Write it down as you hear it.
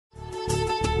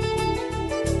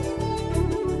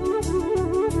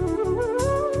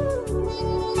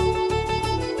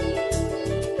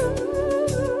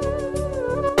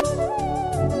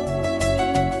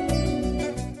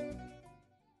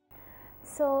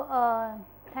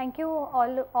Thank you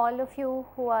all of you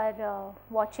who are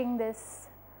watching this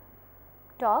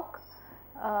talk.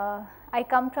 I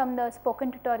come from the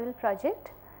Spoken Tutorial project,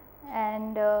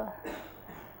 and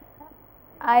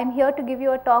I am here to give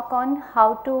you a talk on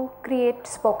how to create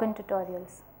spoken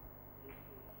tutorials.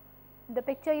 The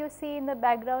picture you see in the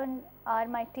background are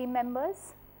my team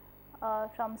members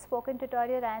from Spoken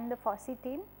Tutorial and the FOSSEE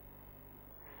team.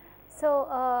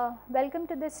 So, welcome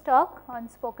to this talk on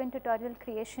spoken tutorial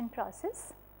creation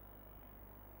process.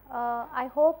 I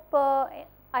hope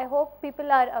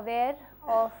people are aware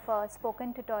of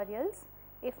spoken tutorials.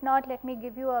 If not, let me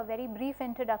give you a very brief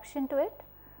introduction to it.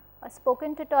 A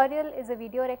spoken tutorial is a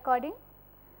video recording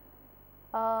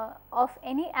of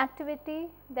any activity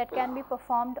that can be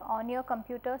performed on your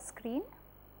computer screen.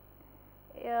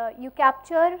 You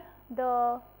capture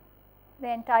the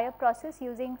entire process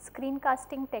using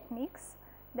screencasting techniques.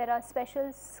 There are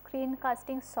special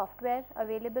screencasting software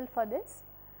available for this,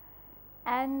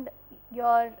 and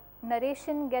your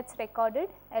narration gets recorded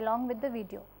along with the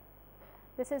video.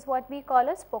 This is what we call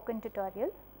a spoken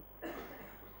tutorial.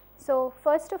 So,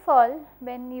 first of all,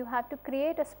 when you have to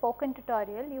create a spoken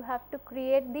tutorial, you have to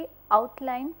create the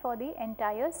outline for the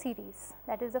entire series.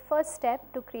 That is the first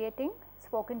step to creating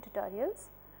spoken tutorials.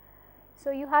 So,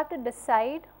 you have to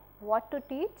decide what to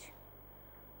teach.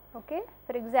 Okay.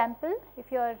 For example,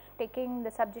 if you are taking the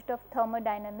subject of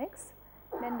thermodynamics,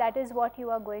 then that is what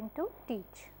you are going to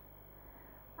teach.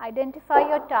 Identify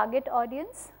your target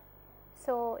audience.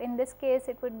 So, in this case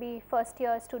it would be first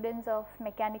year students of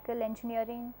mechanical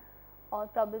engineering or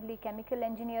probably chemical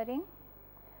engineering,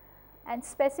 and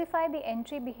specify the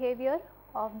entry behavior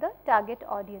of the target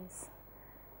audience.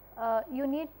 You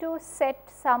need to set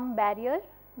some barrier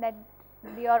that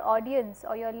your audience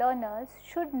or your learners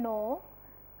should know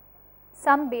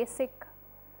some basic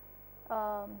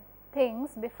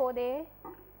things before they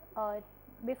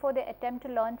attempt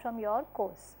to learn from your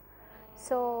course.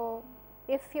 So,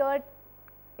 if you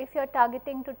are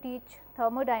targeting to teach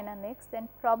thermodynamics, then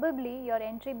probably your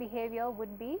entry behavior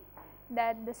would be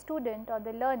that the student or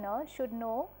the learner should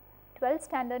know 12th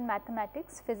standard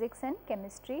mathematics, physics and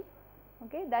chemistry.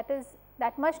 Okay,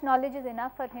 that much knowledge is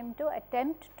enough for him to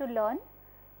attempt to learn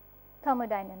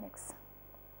thermodynamics.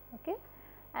 Okay.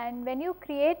 And when you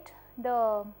create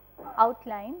the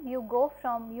outline, you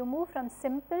move from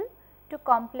simple to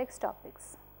complex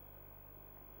topics.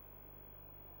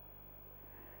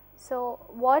 So,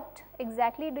 what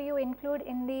exactly do you include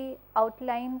in the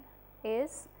outline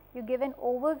is you give an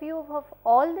overview of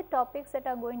all the topics that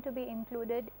are going to be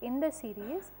included in the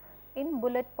series in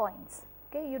bullet points.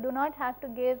 Okay. You do not have to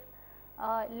give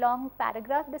long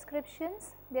paragraph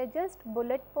descriptions, they are just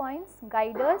bullet points,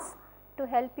 guiders to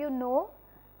help you know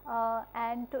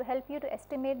and to help you to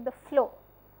estimate the flow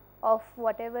of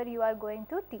whatever you are going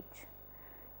to teach.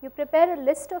 You prepare a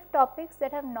list of topics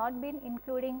that have not been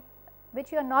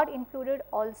which you are not included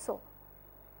also.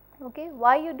 Okay.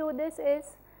 Why you do this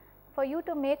is for you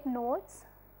to make notes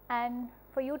and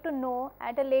for you to know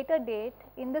at a later date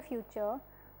in the future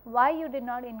why you did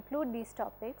not include these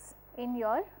topics in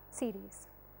your series.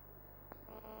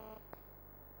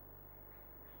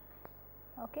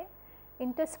 Okay.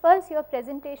 Intersperse your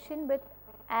presentation with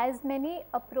as many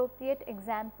appropriate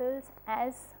examples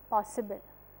as possible.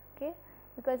 Okay.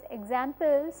 Because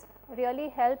examples really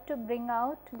help to bring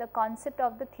out the concept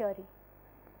of the theory.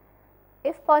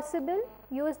 If possible,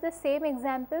 use the same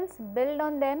examples, build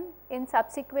on them in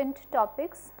subsequent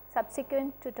topics,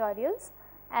 subsequent tutorials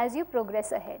as you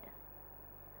progress ahead.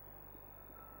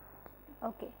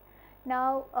 Okay.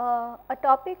 Now, a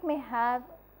topic may have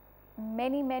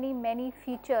many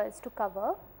features to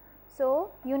cover.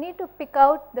 So, you need to pick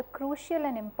out the crucial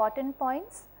and important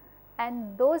points,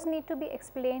 and those need to be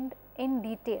explained in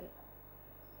detail.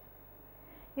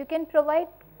 You can provide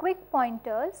quick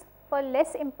pointers for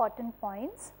less important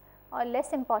points or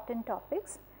less important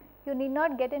topics. You need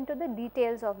not get into the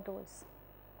details of those.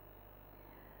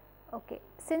 Okay.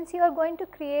 Since you are going to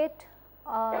create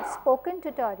spoken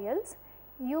tutorials,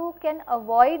 you can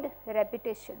avoid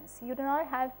repetitions. You do not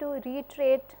have to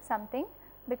reiterate something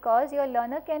because your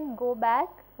learner can go back,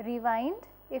 rewind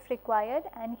if required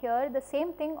and hear the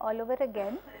same thing all over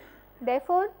again.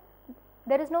 Therefore,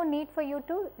 there is no need for you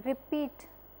to repeat,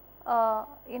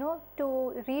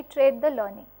 to reiterate the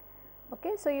learning.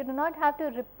 Okay. So, you do not have to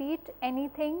repeat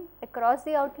anything across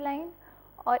the outline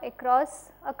or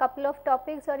across a couple of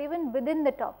topics or even within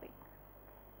the topic.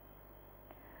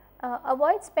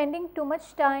 Avoid spending too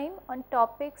much time on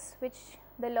topics which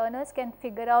the learners can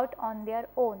figure out on their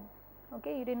own.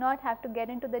 Okay. You do not have to get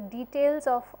into the details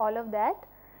of all of that.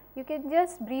 You can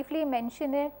just briefly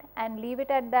mention it and leave it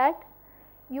at that.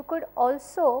 you could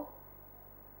also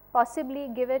possibly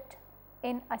give it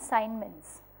in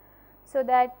assignments, so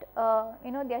that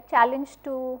they are challenged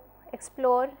to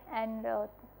explore and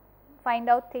find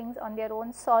out things on their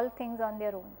own, solve things on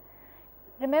their own.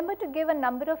 Remember to give a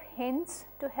number of hints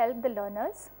to help the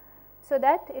learners, so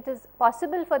that it is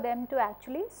possible for them to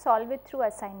actually solve it through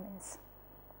assignments.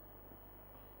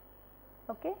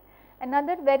 Okay.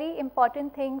 Another very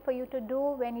important thing for you to do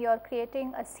when you are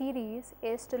creating a series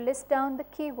is to list down the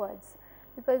keywords,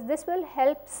 because this will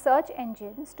help search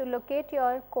engines to locate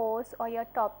your course or your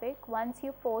topic once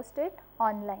you post it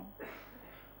online.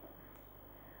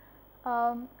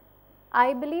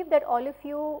 I believe that all of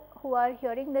you who are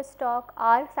hearing this talk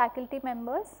are faculty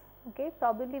members, okay,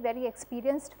 probably very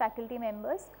experienced faculty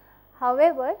members.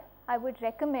 However, I would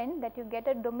recommend that you get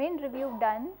a domain review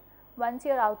done once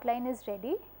your outline is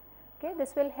ready. Okay,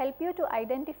 this will help you to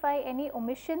identify any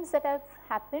omissions that have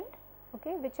happened,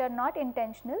 okay, which are not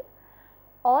intentional,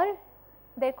 or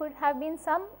there could have been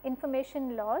some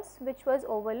information loss which was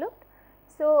overlooked.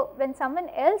 So, when someone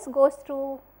else goes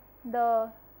through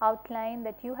the outline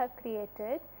that you have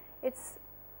created,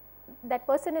 that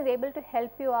person is able to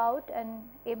help you out and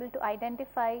able to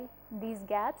identify these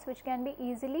gaps which can be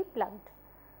easily plugged.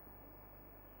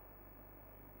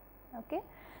 Okay.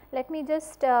 Let me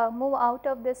just move out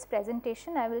of this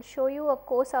presentation. I will show you a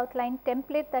course outline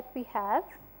template that we have.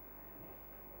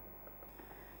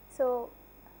 So,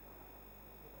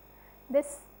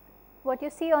 what you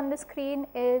see on the screen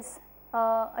is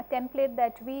a template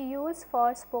that we use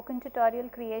for spoken tutorial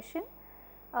creation.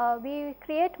 We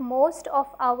create most of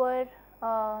our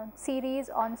series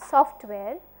on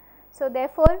software. So,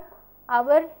 therefore,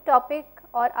 our topic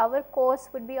or our course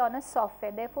would be on a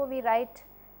software. Therefore, we write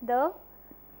the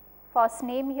first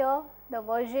name here, the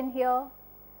version here.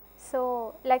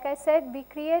 So, like I said, we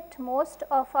create most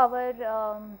of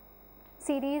our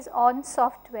series on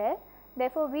software.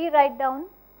 Therefore, we write down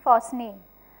first name.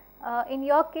 In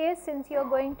your case, since you are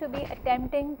going to be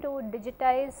attempting to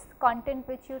digitize content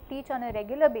which you teach on a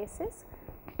regular basis,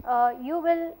 you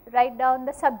will write down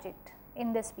the subject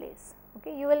in this place.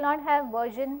 Okay. You will not have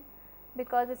version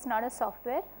because it is not a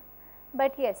software,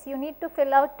 but yes, you need to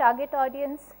fill out target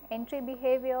audience, entry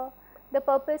behavior, the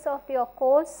purpose of your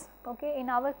course, okay. In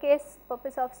our case,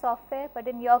 purpose of software, but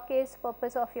in your case,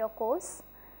 purpose of your course,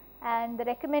 and the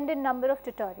recommended number of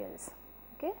tutorials.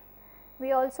 Okay.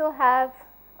 We also have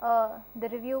the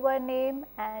reviewer name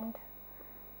and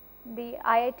the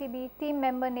IITB team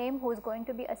member name who is going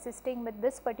to be assisting with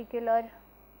this particular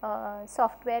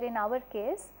software in our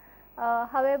case.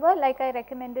 However, like I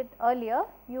recommended earlier,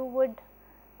 you would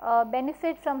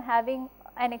benefit from having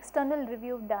an external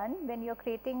review done when you are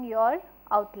creating your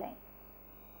outline.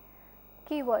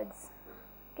 Keywords,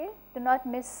 okay. Do not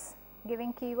miss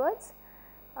giving keywords.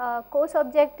 Course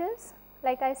objectives,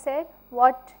 like I said,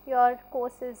 what your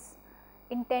course is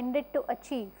intended to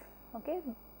achieve, okay.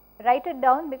 Write it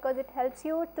down because it helps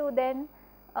you to then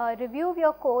review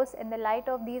your course in the light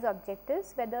of these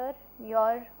objectives, whether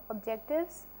your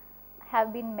objectives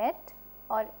have been met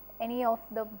or any of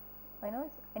the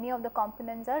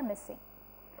components are missing.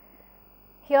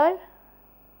 Here,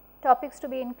 topics to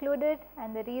be included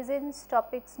and the reasons,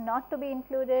 topics not to be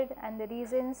included and the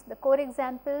reasons, the core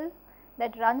example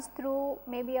that runs through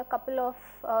maybe a couple of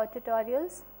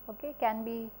tutorials, okay, can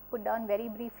be put down very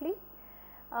briefly.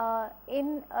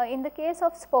 In the case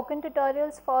of spoken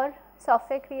tutorials for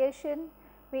software creation,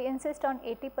 we insist on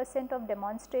 80% of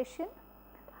demonstration.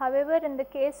 However, in the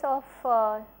case of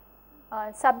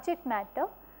subject matter,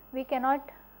 we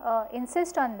cannot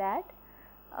insist on that,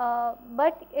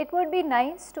 but it would be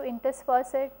nice to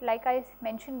intersperse it, like I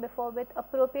mentioned before, with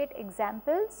appropriate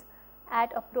examples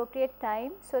at appropriate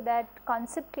time, so that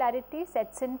concept clarity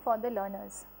sets in for the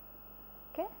learners.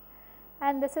 Okay.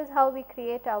 And this is how we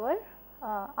create our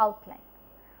outline.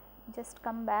 Just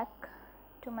come back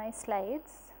to my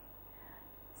slides.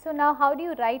 So, now how do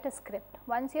you write a script?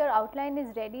 Once your outline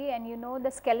is ready and you know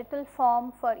the skeletal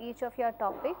form for each of your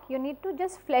topic, you need to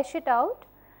just flesh it out.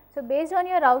 So, based on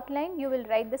your outline, you will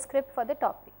write the script for the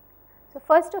topic. So,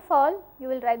 first of all, you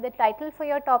will write the title for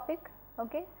your topic.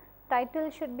 Okay.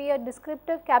 Title should be a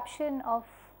descriptive caption of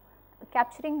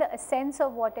capturing the essence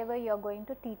of whatever you are going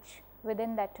to teach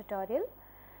within that tutorial.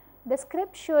 The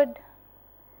script should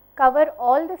cover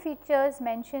all the features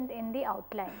mentioned in the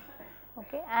outline,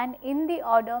 okay, and in the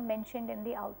order mentioned in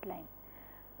the outline.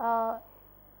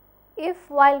 If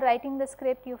while writing the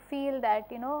script you feel that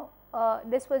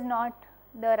this was not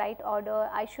the right order,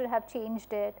 I should have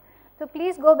changed it, so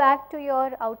please go back to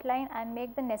your outline and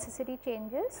make the necessary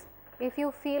changes if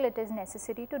you feel it is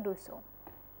necessary to do so.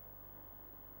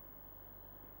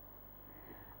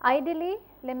 Ideally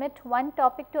limit one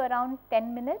topic to around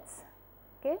 10 minutes.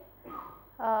 Okay.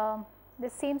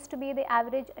 This seems to be the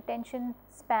average attention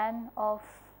span of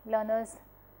learners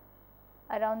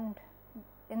around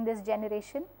in this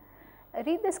generation.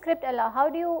 Read the script aloud. How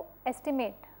do you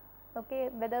estimate, okay,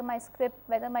 whether my script,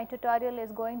 whether my tutorial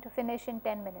is going to finish in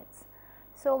 10 minutes?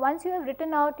 So, once you have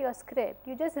written out your script,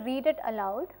 you just read it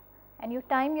aloud and you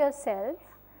time yourself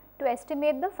to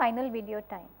estimate the final video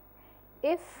time.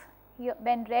 If you,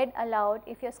 when read aloud,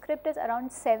 if your script is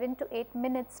around 7 to 8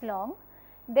 minutes long,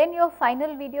 then your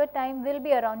final video time will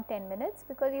be around 10 minutes,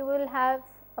 because you will have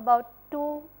about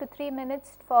 2 to 3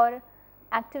 minutes for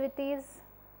activities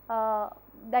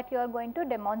that you are going to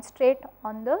demonstrate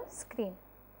on the screen.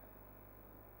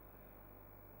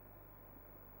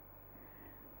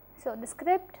 So, the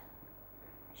script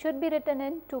should be written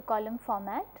in 2-column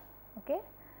format. Okay.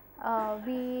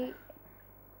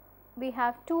 We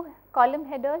have 2 column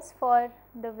headers for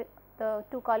the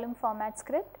 2-column format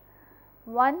script.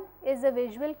 One is the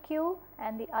visual cue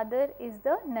and the other is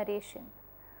the narration.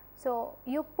 So,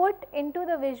 you put into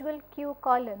the visual cue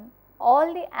column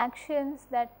all the actions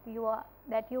that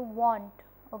you want,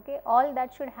 okay, all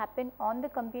that should happen on the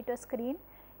computer screen.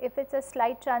 If it is a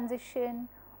slide transition,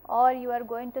 or you are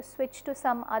going to switch to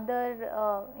some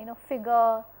other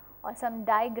figure or some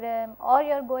diagram, or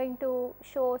you are going to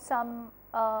show some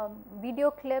video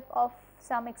clip of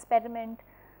some experiment.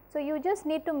 So, you just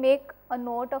need to make a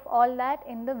note of all that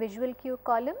in the visual cue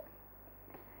column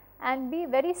and be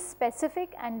very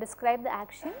specific and describe the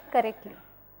action correctly.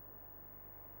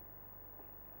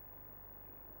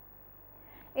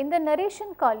 In the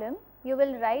narration column, you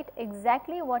will write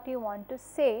exactly what you want to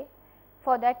say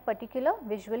for that particular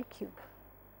visual cue.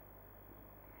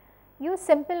 Use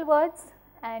simple words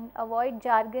and avoid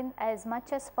jargon as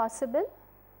much as possible.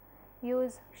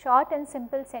 Use short and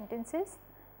simple sentences,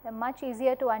 they are much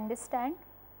easier to understand.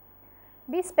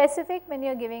 Be specific when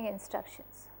you are giving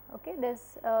instructions. Okay,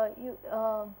 there's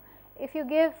if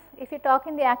you talk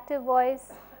in the active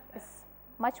voice, is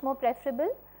much more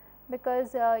preferable,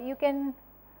 because you can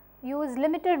use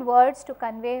limited words to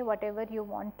convey whatever you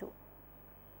want to.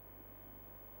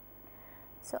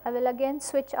 So, I will again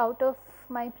switch out of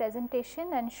my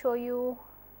presentation and show you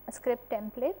a script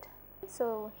template.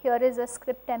 So, here is a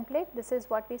script template, this is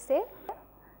what we say.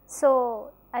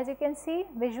 So, as you can see,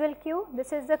 visual cue,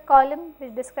 this is the column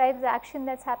which describes the action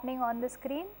that is happening on the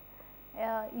screen.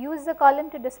 Use the column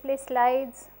to display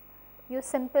slides, use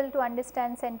simple to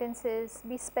understand sentences,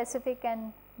 be specific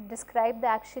and describe the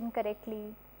action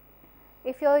correctly.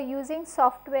 If you are using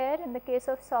software, in the case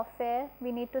of software,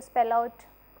 we need to spell out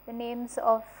the names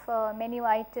of menu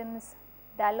items,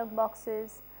 dialog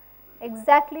boxes,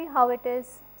 exactly how it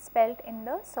is spelled in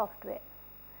the software.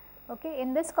 Okay.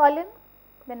 In this column,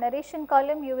 the narration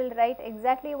column, you will write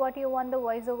exactly what you want the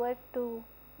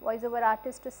voiceover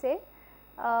artist to say.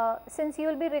 Since you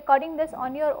will be recording this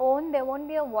on your own, there won't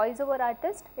be a voiceover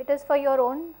artist, it is for your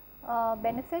own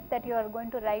benefit that you are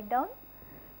going to write down.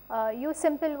 Use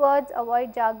simple words,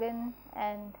 avoid jargon,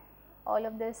 and all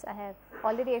of this I have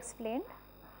already explained.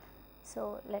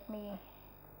 So, let me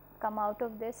come out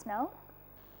of this now.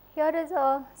 Here is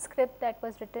a script that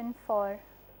was written for,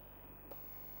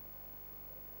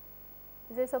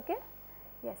 is this okay?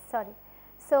 Yes, sorry.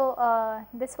 So,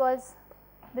 this was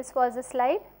a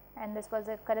slide and this was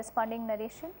a corresponding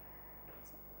narration.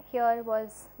 Here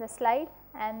was the slide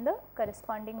and the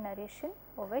corresponding narration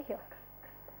over here.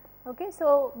 Okay.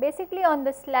 So, basically on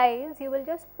the slides you will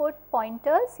just put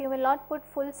pointers, you will not put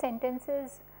full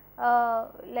sentences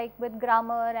like with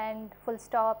grammar and full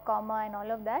stop, comma and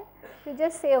all of that. You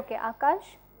just say, okay,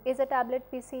 Akash is a tablet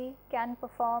PC, can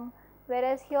perform,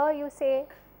 whereas here you say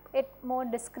it more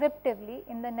descriptively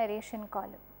in the narration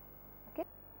column. Okay.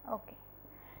 Okay.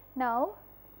 Now,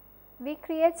 we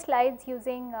create slides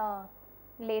using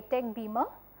LaTeX Beamer.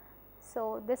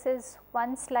 So, this is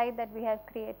one slide that we have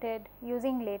created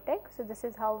using LaTeX. So, this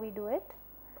is how we do it.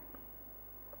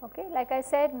 Okay. Like I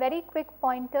said, very quick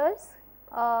pointers,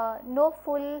 no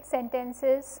full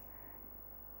sentences.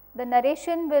 The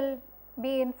narration will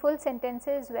be in full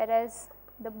sentences, whereas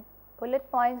the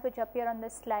bullet points which appear on the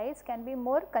slides can be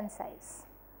more concise.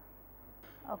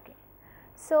 Okay.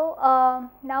 So,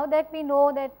 now that we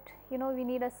know that we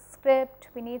need a script,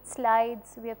 we need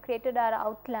slides, we have created our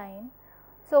outline.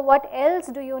 So, what else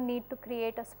do you need to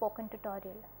create a spoken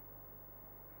tutorial?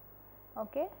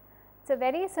 Okay. It is a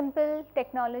very simple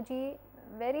technology,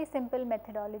 very simple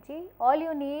methodology. All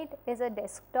you need is a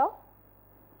desktop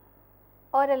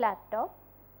or a laptop,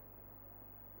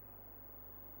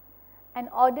 an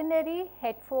ordinary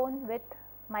headphone with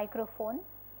microphone,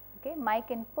 okay, mic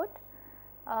input,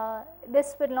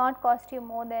 This will not cost you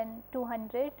more than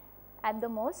 200 at the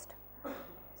most.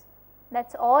 That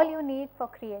is all you need for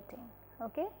creating.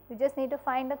 Okay? You just need to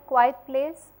find a quiet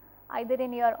place either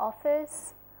in your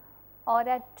office or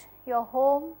at your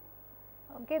home.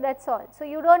 Okay, that is all. So,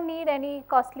 you do not need any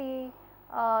costly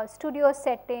studio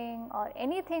setting or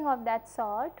anything of that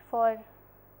sort for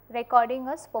recording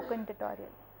a spoken tutorial.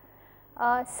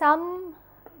 Some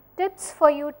tips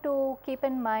for you to keep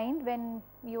in mind when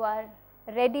you are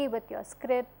ready with your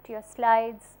script, your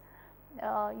slides,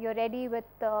 you are ready with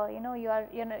you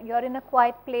are in a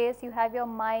quiet place, you have your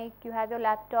mic, you have your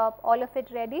laptop, all of it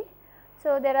ready.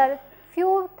 So, there are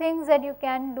few things that you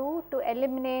can do to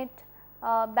eliminate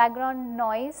background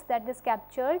noise that is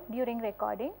captured during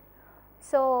recording.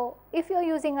 So, if you are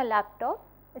using a laptop,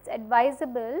 it is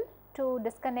advisable to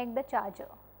disconnect the charger,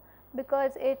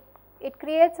 because it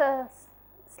creates a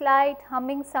slight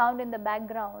humming sound in the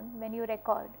background when you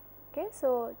record. Okay.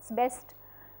 So, it is best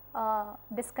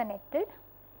disconnected.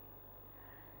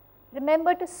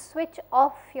 Remember to switch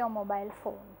off your mobile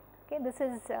phone. Okay. This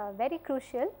is very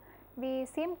crucial. We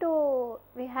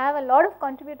have a lot of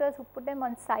contributors who put them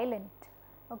on silent,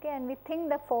 okay, and we think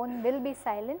the phone will be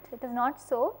silent. It is not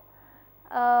so.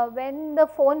 When the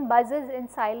phone buzzes in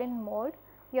silent mode,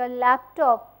 your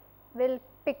laptop will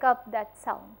pick up that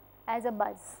sound as a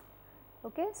buzz.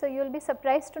 Okay. So, you will be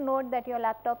surprised to note that your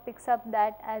laptop picks up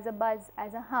that as a buzz,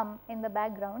 as a hum in the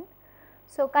background.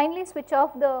 So, kindly switch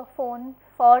off the phone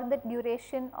for the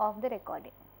duration of the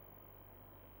recording.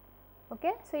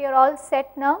 Okay. So, you are all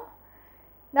set now.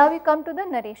 Now, we come to the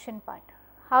narration part.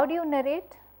 How do you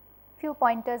narrate? Few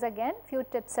pointers again, few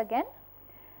tips again.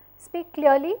 Speak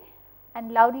clearly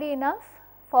and loudly enough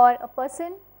for a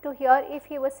person to hear if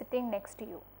he was sitting next to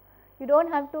you. You do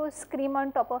not have to scream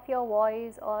on top of your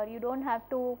voice, or you do not have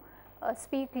to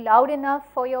speak loud enough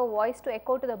for your voice to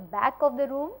echo to the back of the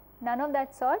room, none of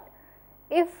that sort.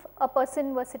 If a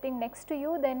person was sitting next to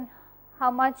you, then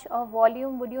how much of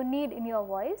volume would you need in your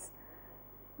voice?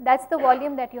 That is the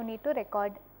volume that you need to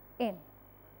record in.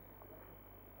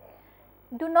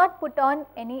 Do not put on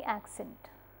any accent.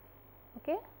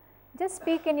 Okay? Just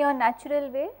speak in your natural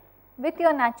way with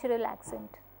your natural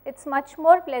accent. It is much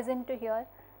more pleasant to hear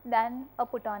than a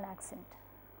put on accent.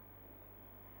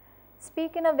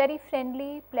 Speak in a very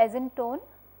friendly, pleasant tone.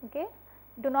 Okay?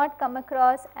 Do not come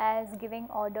across as giving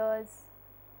orders.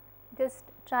 Just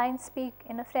try and speak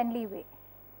in a friendly way.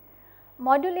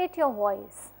 Modulate your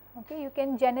voice. Okay? You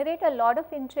can generate a lot of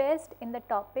interest in the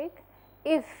topic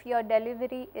if your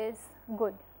delivery is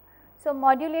good. So,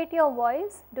 modulate your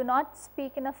voice. Do not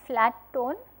speak in a flat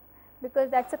tone,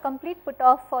 because that is a complete put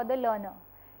off for the learner.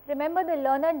 Remember, the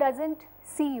learner does not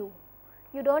see you.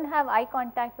 You do not have eye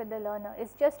contact with the learner. It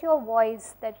is just your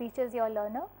voice that reaches your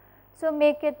learner. So,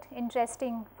 make it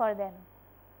interesting for them.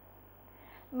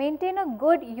 Maintain a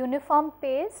good uniform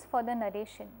pace for the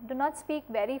narration. Do not speak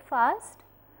very fast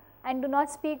and do not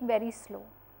speak very slow.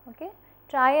 Okay?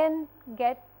 Try and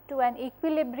get to an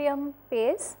equilibrium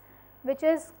pace which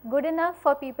is good enough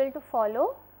for people to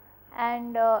follow,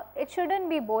 and it should not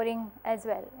be boring as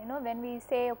well. You know, when we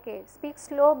say, okay, speak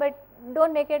slow, but do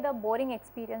not make it a boring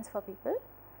experience for people.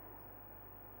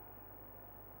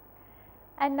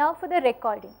 And now for the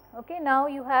recording. Okay, now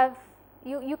you have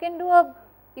you can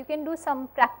do some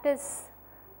practice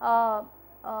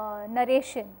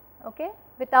narration, okay,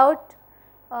 without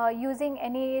using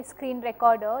any screen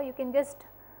recorder. You can just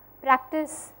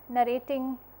practice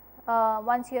narrating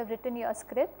once you have written your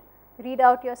script. Read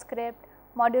out your script,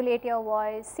 modulate your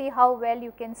voice, see how well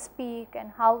you can speak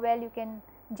and how well you can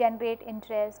generate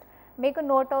interest. Make a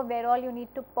note of where all you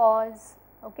need to pause.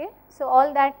 Okay. So,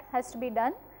 all that has to be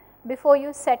done before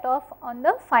you set off on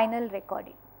the final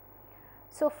recording.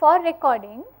 So, for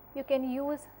recording you can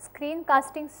use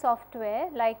screencasting software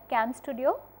like Cam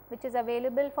Studio, which is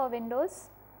available for Windows.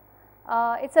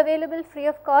 It is available free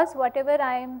of cost. Whatever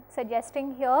I am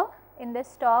suggesting here in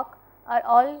this talk are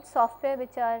all software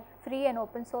which are free and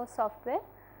open source software.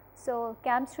 So,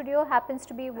 Cam Studio happens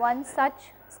to be one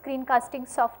such screencasting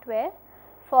software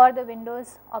for the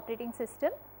Windows operating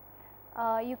system.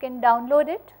 You can download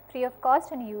it free of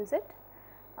cost and use it.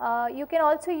 You can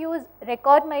also use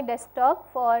Record My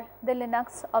Desktop for the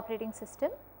Linux operating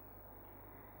system.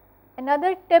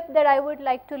 Another tip that I would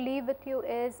like to leave with you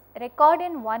is record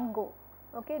in one go.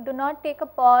 Okay? Do not take a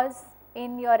pause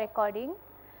in your recording.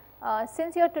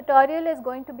 Since your tutorial is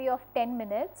going to be of 10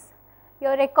 minutes,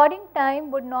 your recording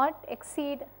time would not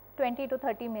exceed 20 to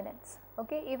 30 minutes.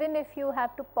 Okay? Even if you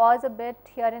have to pause a bit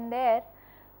here and there,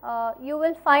 you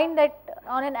will find that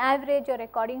on an average your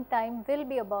recording time will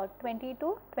be about 20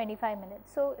 to 25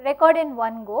 minutes. So, record in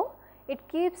one go. It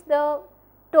keeps the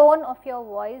tone of your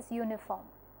voice uniform.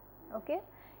 Okay.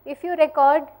 If you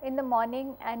record in the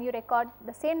morning and you record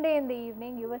the same day in the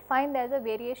evening, you will find there is a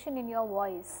variation in your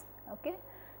voice. Okay.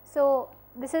 So,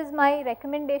 this is my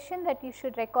recommendation that you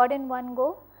should record in one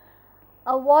go.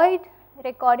 Avoid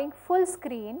recording full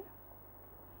screen,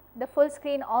 the full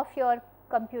screen of your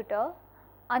computer,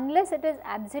 unless it is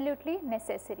absolutely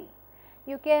necessary.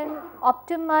 You can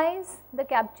optimize the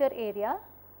capture area,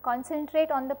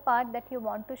 concentrate on the part that you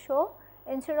want to show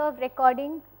instead of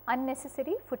recording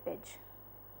unnecessary footage,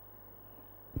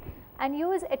 and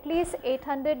use at least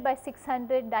 800 by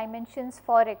 600 dimensions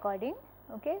for recording.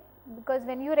 Okay, because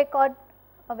when you record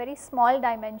a very small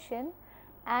dimension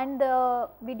and the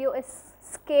video is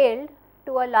scaled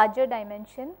to a larger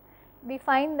dimension, we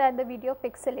find that the video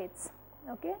pixelates.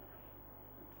 Okay.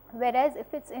 Whereas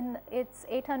if it's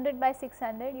 800 by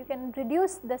 600, you can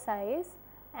reduce the size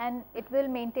and it will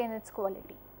maintain its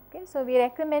quality. Okay. So, we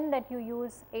recommend that you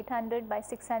use 800 by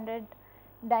 600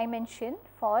 dimension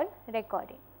for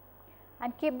recording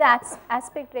and keep the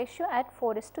aspect ratio at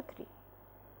 4:3.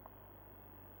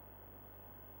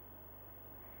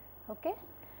 Okay.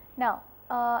 Now,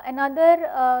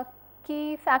 another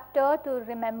key factor to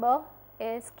remember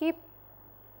is keep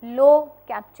low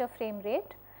capture frame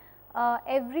rate.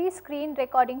 Every screen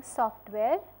recording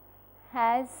software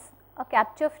has a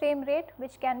capture frame rate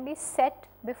which can be set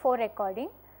before recording.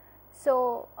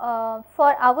 So,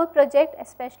 for our project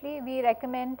especially, we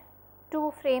recommend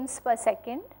 2 frames per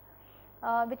second,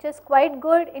 which is quite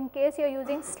good. In case you are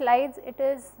using slides, it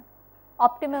is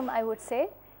optimum, I would say.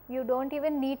 You do not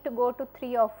even need to go to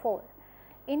 3 or 4.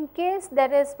 In case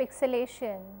there is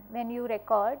pixelation when you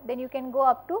record, then you can go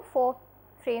up to 4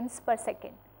 frames per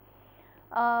second.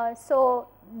 So,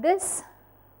 this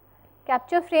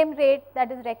capture frame rate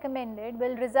that is recommended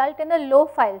will result in a low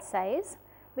file size,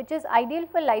 which is ideal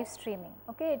for live streaming.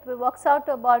 Okay. It works out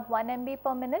to about 1 MB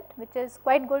per minute, which is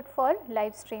quite good for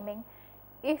live streaming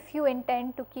if you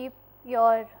intend to keep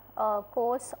your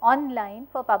course online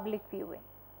for public viewing.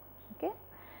 Okay.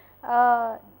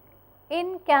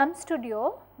 In Cam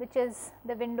Studio, which is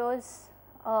the Windows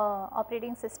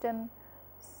operating system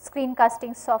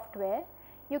screencasting software,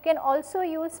 you can also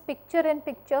use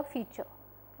picture-in-picture feature.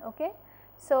 Okay.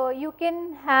 So, you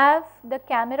can have the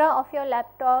camera of your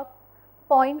laptop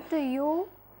point to you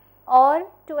or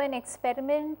to an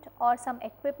experiment or some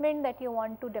equipment that you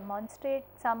want to demonstrate,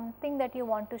 something that you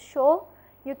want to show.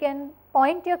 You can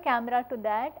point your camera to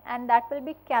that and that will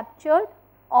be captured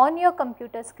on your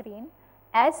computer screen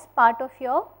as part of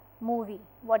your movie,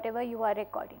 whatever you are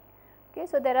recording. Okay.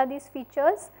 So, there are these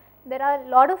features. There are a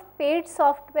lot of paid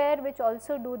software which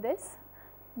also do this,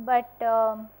 but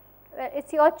it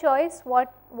is your choice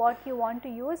what you want to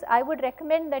use. I would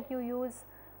recommend that you use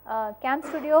Cam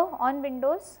Studio on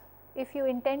Windows if you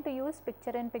intend to use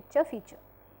picture-in-picture feature.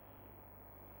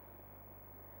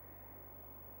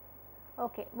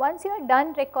 Okay. Once you are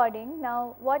done recording,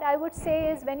 now what I would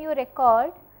say is when you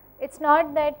record, it is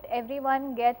not that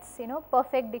everyone gets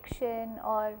perfect diction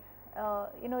or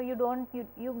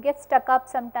you get stuck up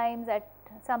sometimes at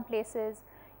some places.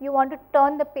 You want to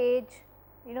turn the page,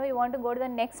 you want to go to the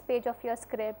next page of your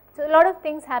script. So, a lot of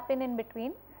things happen in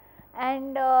between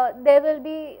and there will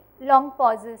be long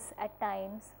pauses at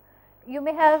times. You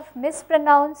may have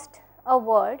mispronounced a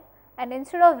word, and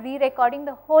instead of re-recording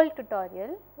the whole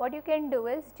tutorial, what you can do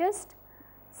is just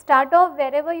start off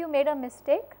wherever you made a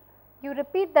mistake, you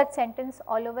repeat that sentence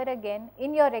all over again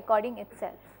in your recording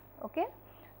itself. Okay.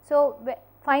 So,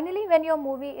 finally when your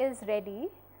movie is ready,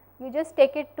 you just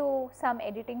take it to some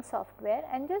editing software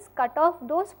and just cut off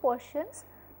those portions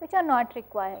which are not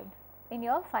required in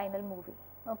your final movie.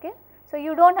 Okay. So,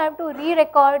 you do not have to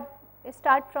re-record,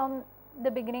 start from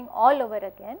the beginning all over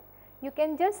again. You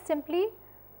can just simply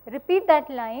repeat that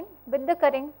line with the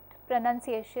correct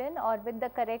pronunciation or with the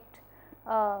correct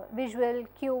visual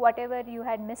cue, whatever you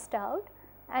had missed out,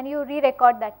 and you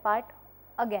re-record that part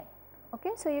again.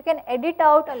 Okay. So, you can edit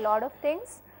out a lot of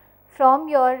things from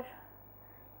your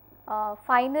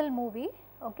final movie,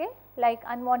 okay, like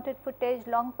unwanted footage,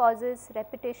 long pauses,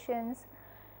 repetitions.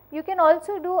 You can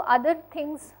also do other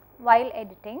things while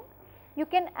editing. You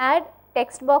can add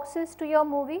text boxes to your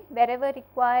movie wherever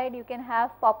required. You can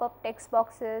have pop-up text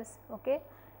boxes, okay,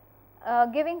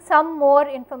 giving some more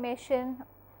information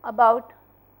about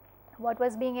what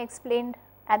was being explained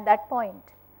at that point.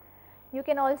 You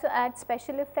can also add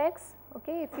special effects.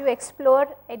 Okay. If you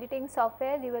explore editing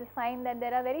software, you will find that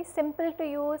there are very simple to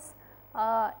use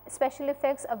special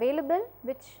effects available,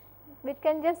 which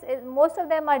can just, most of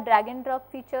them are drag and drop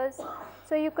features.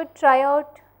 So, you could try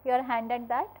out your hand at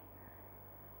that.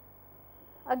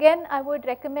 Again, I would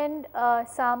recommend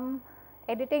some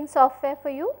editing software for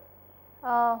you.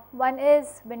 One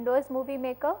is Windows Movie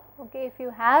Maker. Okay, if you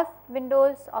have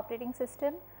Windows operating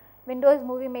system, Windows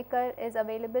Movie Maker is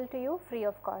available to you free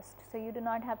of cost. So, you do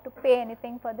not have to pay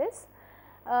anything for this.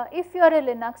 If you are a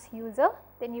Linux user,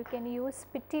 then you can use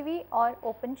SpitTV or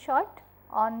OpenShot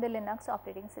on the Linux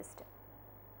operating system.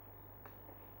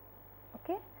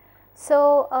 Okay.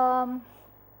 So,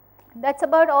 that is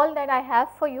about all that I have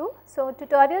for you. So,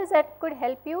 tutorials that could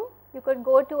help you, you could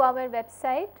go to our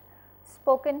website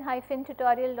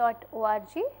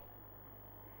spoken-tutorial.org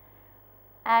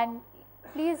and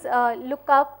please look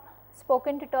up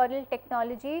spoken tutorial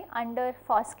technology under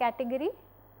FOSS category.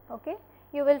 Okay.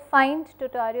 You will find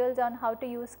tutorials on how to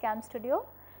use CamStudio.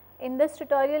 In this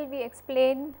tutorial we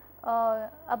explain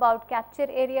about capture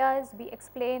areas, we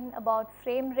explain about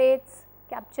frame rates,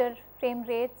 capture frame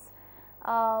rates,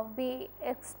 we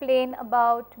explain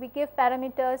about, we give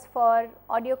parameters for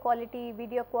audio quality,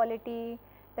 video quality,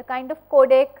 the kind of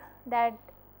codec that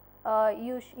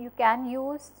you can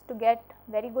use to get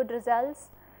very good results.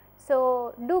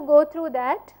 So, do go through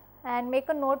that and make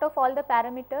a note of all the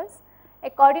parameters,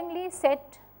 accordingly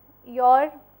set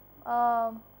your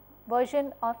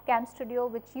version of CamStudio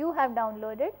which you have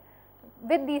downloaded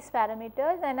with these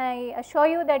parameters, and I assure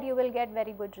you that you will get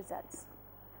very good results.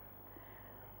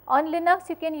 On Linux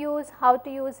you can use how to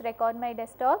use Record My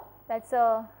Desktop. That is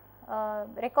a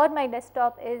Record My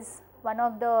Desktop is one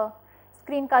of the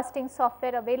screencasting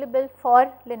software available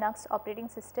for Linux operating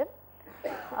system.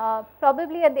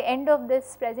 Probably at the end of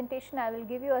this presentation I will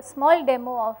give you a small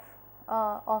demo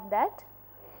of that.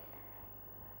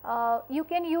 You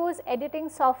can use editing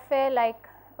software like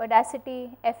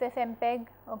Audacity, FFmpeg,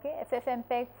 okay,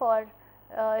 FFmpeg for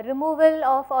removal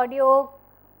of audio,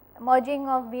 merging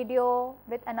of video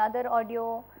with another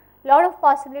audio, lot of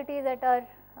possibilities that are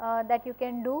that you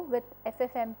can do with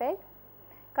FFmpeg.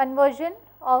 Conversion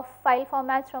of file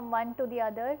formats from one to the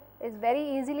other is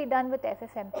very easily done with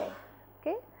FFmpeg.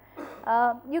 Okay.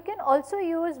 You can also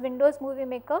use Windows Movie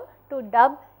Maker to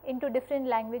dub into different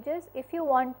languages if you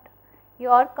want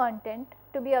your content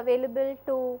to be available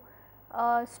to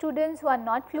students who are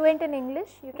not fluent in English.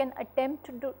 You can attempt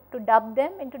to dub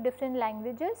them into different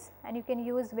languages, and you can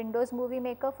use Windows Movie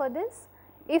Maker for this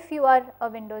if you are a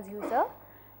Windows user,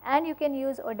 and you can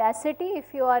use Audacity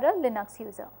if you are a Linux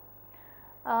user.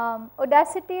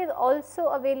 Audacity is also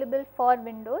available for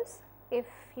Windows if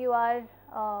you are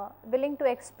willing to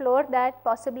explore that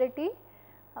possibility.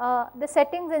 The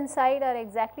settings inside are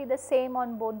exactly the same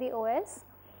on both the OS.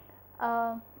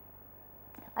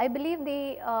 I believe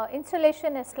the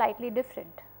installation is slightly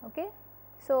different. Okay.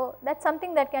 So, that is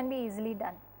something that can be easily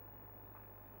done.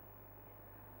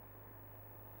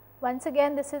 Once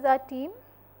again, this is our team.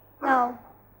 Now,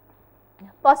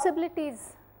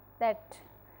 possibilities that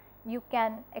you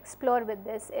can explore with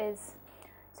this is,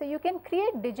 so you can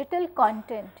create digital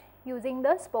content using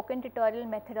the spoken tutorial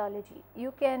methodology.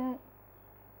 You can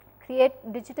create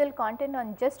digital content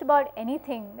on just about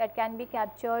anything that can be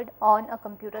captured on a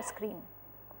computer screen.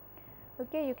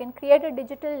 Okay, you can create a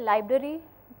digital library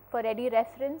for ready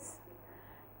reference,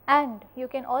 and you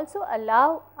can also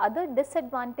allow other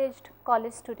disadvantaged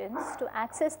college students to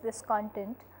access this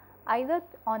content either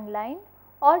online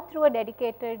or through a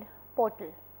dedicated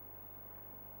portal.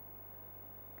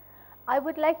 I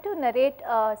would like to narrate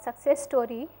a success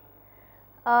story.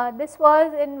 This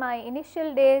was in my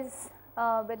initial days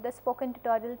with the spoken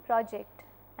tutorial project,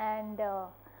 and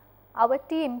our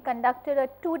team conducted a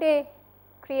 2-day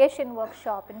creation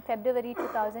workshop in February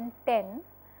 2010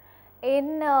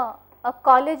 in a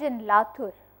college in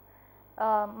Latur,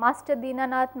 Master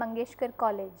Dinanath Mangeshkar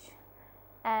College,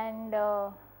 and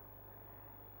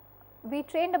we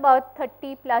trained about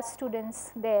 30 plus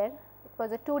students there. It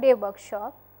was a 2-day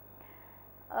workshop.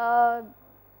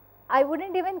 I would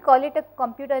not even call it a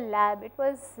computer lab, it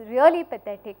was really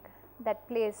pathetic, that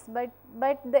place, but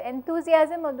the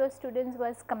enthusiasm of those students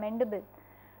was commendable.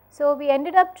 So, we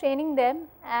ended up training them,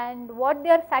 and what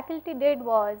their faculty did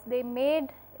was they made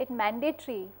it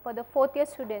mandatory for the 4th year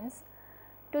students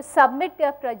to submit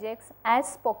their projects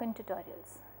as spoken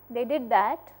tutorials. They did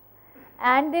that,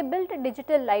 and they built a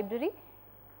digital library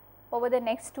over the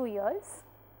next 2 years,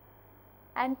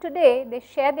 and today they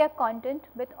share their content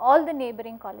with all the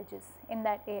neighboring colleges in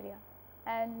that area.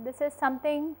 And this is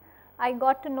something I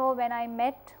got to know when I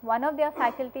met one of their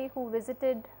faculty who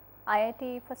visited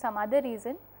IIT for some other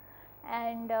reason,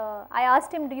 and I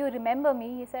asked him, do you remember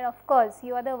me? He said, of course,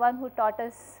 you are the one who taught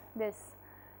us this.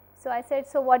 So, I said,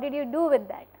 so what did you do with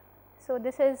that? So,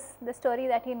 this is the story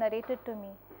that he narrated to me,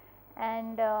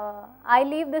 and I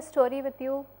leave this story with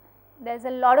you. There is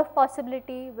a lot of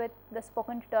possibility with the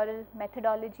spoken tutorial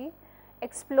methodology.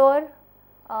 explore,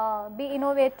 be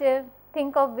innovative,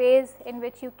 think of ways in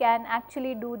which you can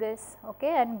actually do this,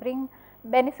 okay, and bring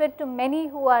benefit to many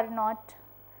who are not,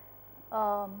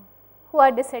 who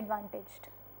are disadvantaged.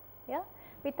 Yeah.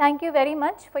 We thank you very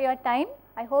much for your time.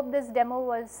 I hope this demo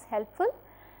was helpful.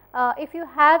 If you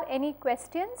have any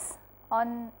questions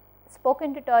on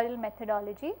spoken tutorial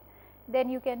methodology, then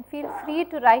you can feel free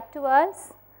to write to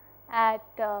us at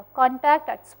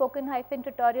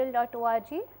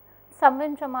contact@spoken-tutorial.org.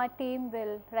 Someone from our team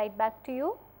will write back to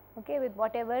you, okay, with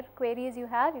whatever queries you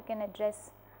have, you can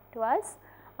address to us.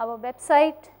 Our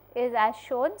website is as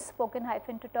shown,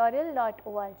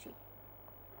 spoken-tutorial.org.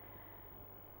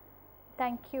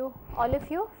 Thank you all of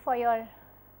you for your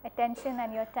attention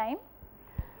and your time.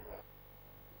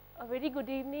 A very good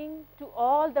evening to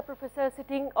all the professors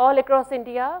sitting all across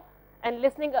India and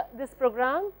listening this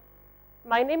program.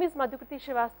 My name is Madhukriti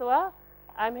Srivastava.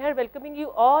 I am here welcoming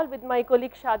you all with my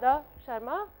colleague Shada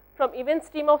Sharma from events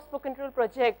team of Spoken Tutorial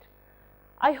project.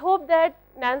 I hope that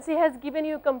Nancy has given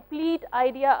you a complete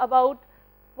idea about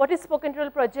what is Spoken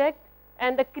Tutorial project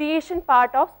and the creation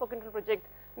part of Spoken Tutorial project.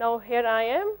 Now here I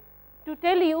am to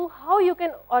tell you how you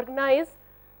can organize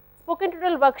Spoken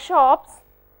Tutorial workshops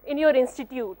in your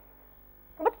institute.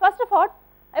 But first of all,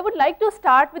 I would like to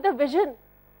start with the vision.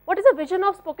 What is the vision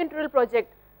of Spoken Tutorial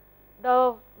project?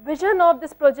 The vision of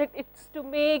this project is to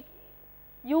make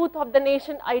youth of the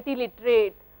nation IT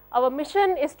literate. Our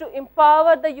mission is to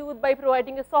empower the youth by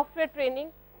providing a software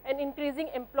training and increasing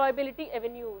employability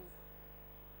avenues.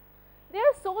 There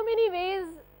are so many ways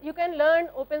you can learn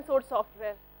open source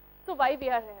software. So why we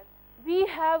are here? We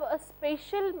have a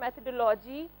special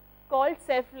methodology called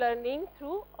self-learning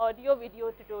through audio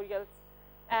video tutorials,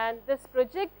 and this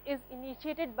project is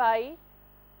initiated by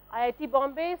IIT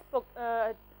Bombay,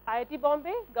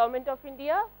 Government of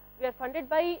India. We are funded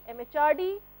by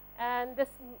MHRD, and this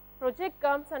project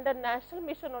comes under National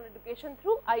Mission on Education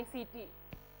through ICT.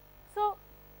 So,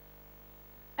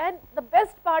 and the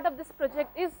best part of this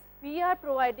project is we are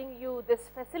providing you this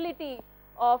facility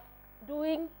of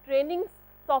doing trainings,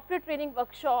 software training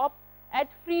workshop at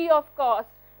free of cost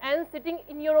and sitting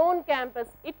in your own campus.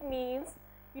 It means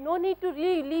you no need to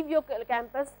really leave your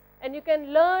campus, and you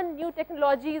can learn new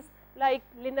technologies like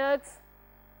Linux,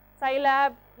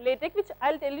 Scilab, LaTeX, which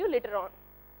I will tell you later on.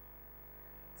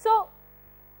 So,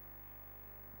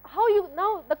 how you,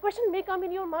 now the question may come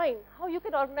in your mind, how you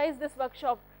can organize this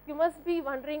workshop. You must be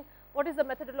wondering what is the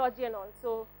methodology and all.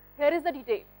 So, here is the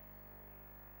detail.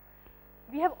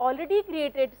 We have already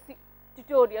created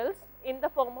tutorials in the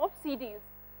form of CDs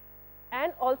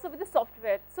and also with the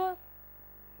software. So,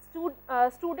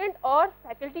 student or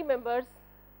faculty members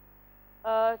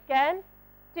can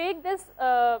take this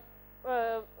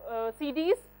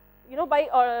CDs, you know,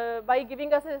 by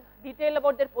giving us a detail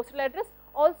about their postal address.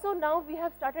 Also now we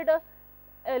have started a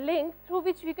link through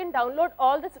which we can download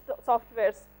all the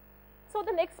softwares. So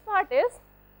the next part is,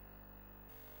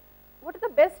 what is the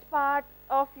best part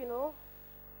of, you know,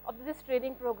 of this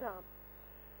training program?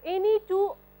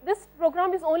 This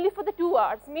program is only for the 2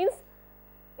 hours, means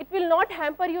it will not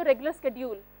hamper your regular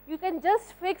schedule. You can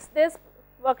just fix these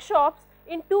workshops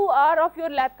in 2 hours of your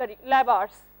lab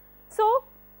hours. So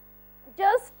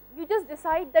you just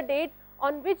decide the date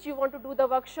on which you want to do the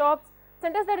workshops.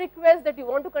 Send us the request that you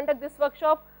want to conduct this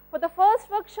workshop. For the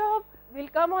first workshop, we will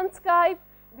come on Skype,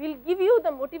 we will give you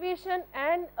the motivation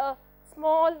and a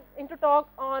small intro talk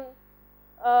on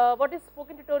what is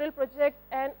Spoken Tutorial project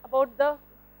and about the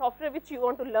software which you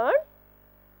want to learn.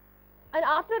 And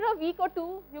after a week or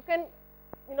 2, you can,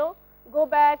 you know, go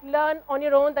back, learn on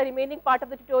your own the remaining part of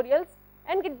the tutorials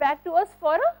and get back to us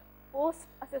for a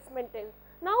post-assessment test.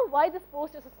 Now, why this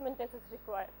post-assessment test is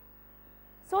required?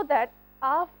 So that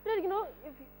after, you know,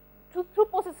 through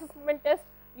post-assessment test,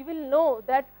 you will know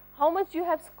that how much you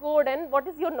have scored and what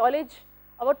is your knowledge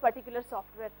about particular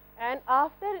software. And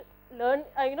after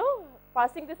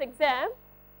passing this exam,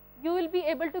 you will be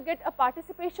able to get a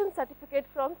participation certificate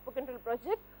from Spoken Tutorial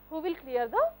project who will clear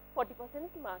the 40%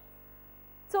 marks.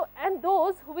 So, and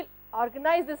those who will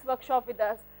organize this workshop with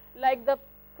us, like the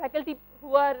faculty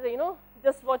who are, you know,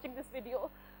 just watching this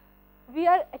video, we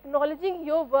are acknowledging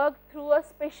your work through a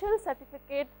special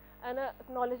certificate and an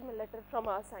acknowledgement letter from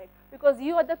our side, because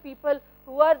you are the people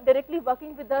who are directly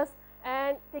working with us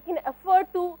and taking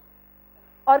effort to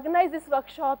organize this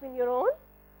workshop in your own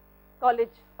college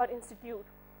or institute.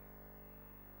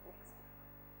 Next.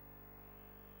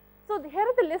 So, here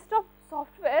are the list of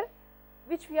software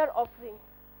which we are offering.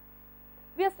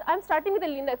 I am starting with the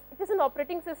Linux. It is an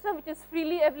operating system which is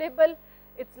freely available.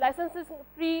 Its license is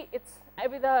free. It's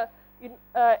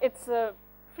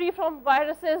free from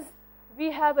viruses.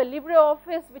 We have a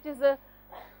LibreOffice, which is a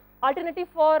alternative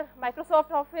for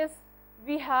Microsoft Office,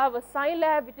 we have a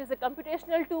Scilab, which is a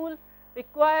computational tool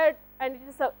required, and it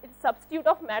is a substitute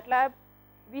of MATLAB.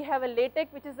 We have a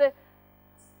LaTeX, which is a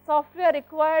software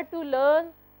required to learn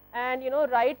and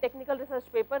write technical research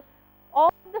paper.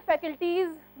 All the faculties,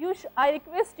 I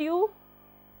request you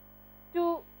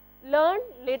to learn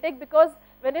LaTeX, because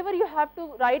whenever you have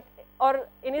to write or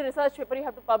any research paper you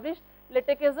have to publish,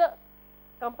 LaTeX is a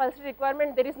compulsory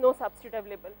requirement. There is no substitute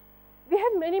available. We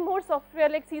have many more software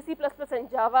like C++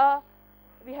 and Java.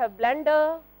 We have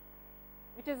Blender,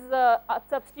 which is a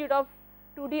substitute of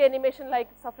 2D animation like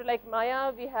software like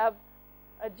Maya. We have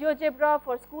GeoGebra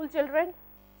for school children.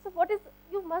 So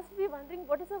you must be wondering,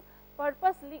 what is the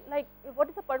purpose, what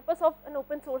is the purpose of an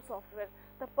open source software?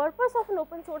 The purpose of an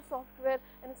open source software,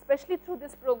 and especially through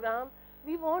this program,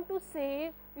 we want to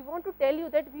tell you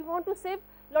that we want to save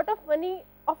lot of money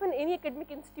of any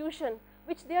academic institution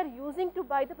which they are using to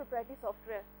buy the proprietary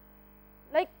software.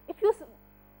 Like if you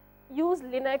use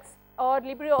Linux or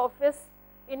LibreOffice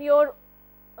in your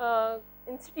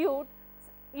institute,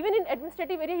 even in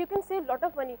administrative area, you can save lot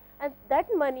of money, and that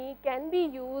money can be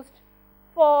used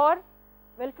for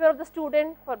welfare of the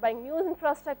student, for buying new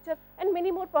infrastructure and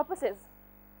many more purposes.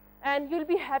 And you will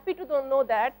be happy to know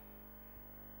that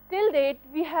till date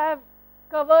we have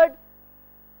covered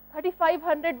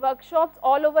 3,500 workshops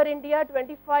all over India,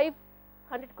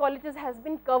 2,500 colleges has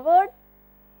been covered,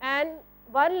 and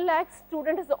 1 lakh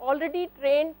students is already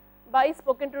trained by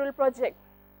Spoken Tutorial project.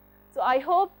 So I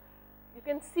hope you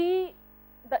can see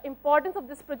the importance of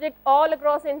this project all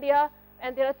across India,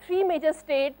 and there are 3 major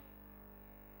states.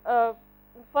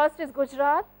 First is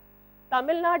Gujarat,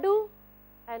 Tamil Nadu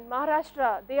and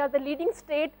Maharashtra. They are the leading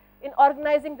state in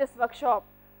organizing this workshop.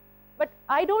 But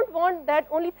I don't want that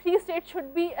only 3 states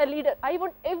should be a leader. I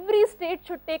want every state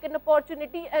should take an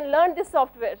opportunity and learn these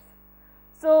softwares.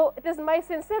 So it is my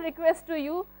sincere request to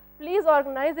you, please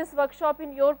organize this workshop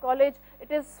in your college.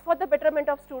 It is for the betterment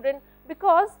of student,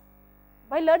 because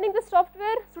by learning this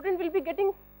software, student will be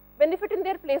getting benefit in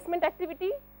their placement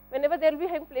activity. Whenever they will be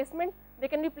having placement, they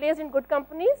can be placed in good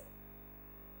companies.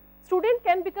 Student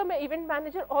can become an event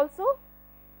manager also.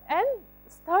 And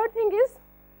third thing is,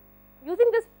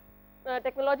 using this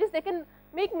technologies, they can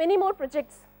make many more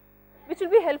projects which will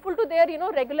be helpful to their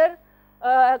regular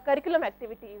curriculum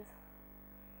activities.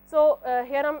 So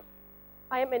here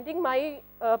I am ending my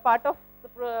part of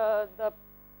the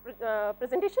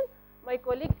presentation. My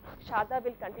colleague Shada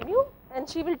will continue, and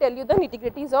she will tell you the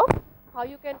nitty-gritties of how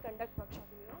you can conduct workshop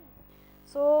in your own.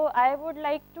 So I would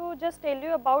like to just tell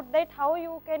you about that, how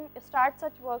you can start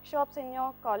such workshops in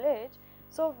your college.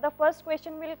 So the first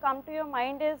question will come to your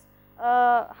mind is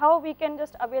how we can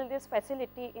just avail this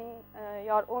facility in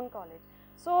your own college.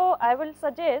 So I will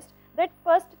suggest that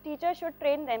first teachers should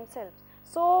train themselves.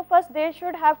 So first they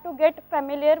should have to get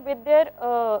familiar with their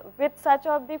with such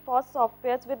of the first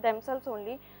softwares with themselves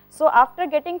only. So after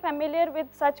getting familiar with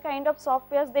such kind of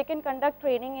softwares, they can conduct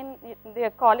training in their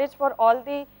college for all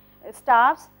the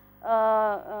staffs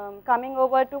coming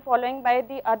over to following by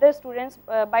the other students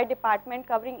by department,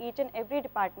 covering each and every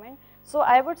department. So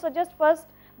I would suggest first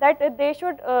that they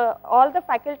should, all the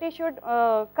faculty should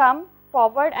come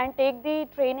forward and take the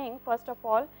training first of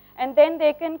all, and then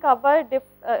they can cover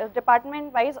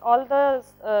department wise all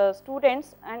the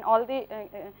students and all the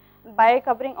by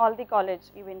covering all the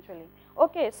college eventually.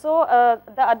 Okay, so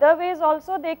the other ways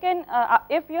also they can,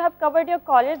 if you have covered your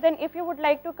college, then if you would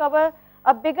like to cover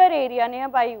a bigger area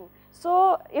nearby you,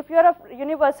 so if you are a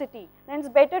university, then it's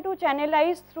better to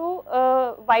channelize through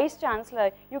vice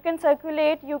chancellor. You can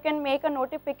circulate, you can make a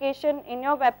notification in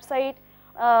your website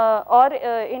or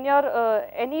in your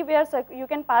anywhere, you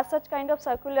can pass such kind of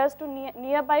circulars to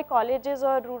nearby colleges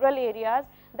or rural areas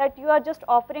that you are just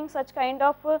offering such kind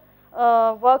of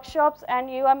workshops, and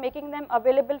you are making them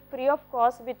available free of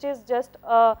cost, which is just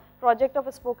a project of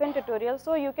a spoken tutorial.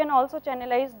 So you can also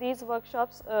channelize these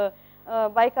workshops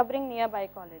by covering nearby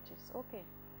colleges. Okay.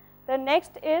 The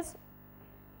next is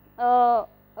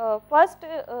first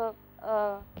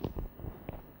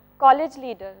college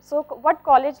leader. So what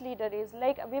college leader is,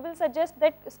 like we will suggest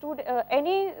that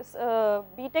any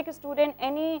BTech student,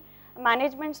 any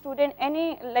management student,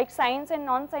 any like science and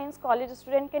non-science college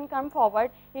student can come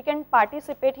forward, he can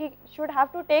participate. He should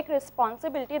have to take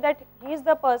responsibility that he is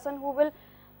the person who will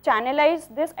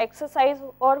channelize this exercise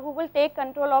or who will take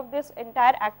control of this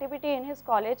entire activity in his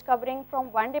college, covering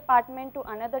from one department to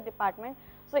another department.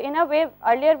 So in a way,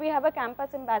 earlier we have a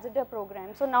campus ambassador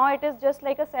program, so now it is just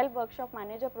like a self workshop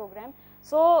manager program.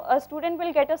 So a student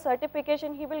will get a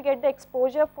certification, he will get the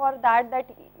exposure for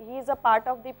that he is a part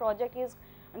of the project, he is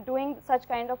doing such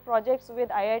kind of projects with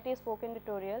IIT Spoken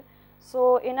Tutorial.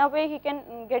 So in a way he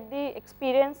can get the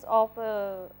experience of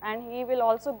and he will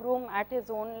also groom at his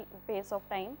own pace of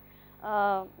time.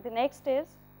 The next is,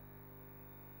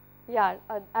 yeah,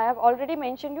 I have already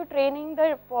mentioned you training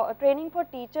for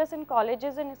teachers in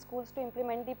colleges and schools to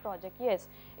implement the project. Yes,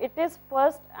 it is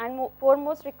first and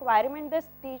foremost requirement. This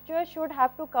teacher should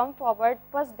have to come forward.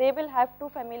 First they will have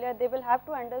to they will have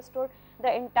to understand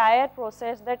the entire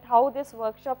process, that how this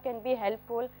workshop can be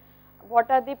helpful, what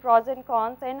are the pros and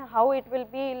cons, and how it will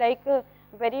be like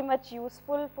very much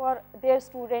useful for their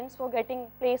students, for getting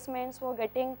placements, for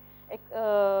getting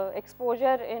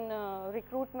exposure in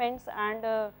recruitments,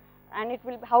 and it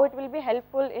will, how it will be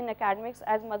helpful in academics,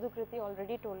 as Madhukriti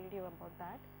already told you about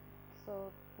that.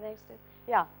 So next is,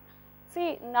 yeah.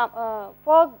 See, now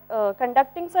for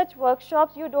conducting such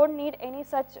workshops, you don't need any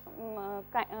such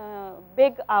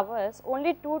big hours.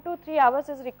 Only 2 to 3 hours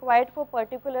is required for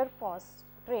particular FOSS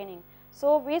training.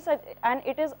 So and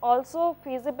it is also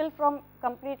feasible from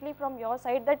completely from your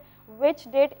side, that which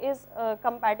date is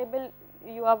compatible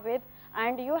you are with,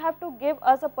 and you have to give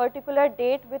us a particular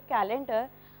date with calendar,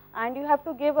 and you have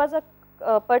to give us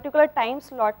a particular time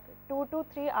slot, 2 to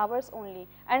 3 hours only.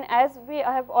 And as we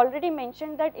have already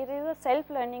mentioned that it is a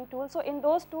self-learning tool, so in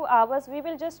those 2 hours we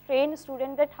will just train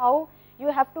students that how you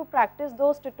have to practice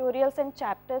those tutorials and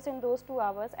chapters in those 2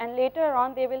 hours, and later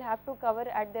on they will have to cover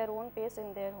at their own pace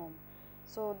in their home.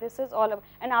 So this is all about,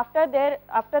 and after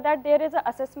that there is an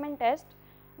assessment test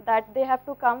that they have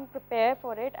to come prepare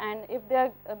for it, and if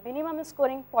their minimum is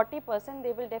scoring 40%,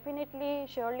 they will definitely,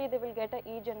 surely they will get a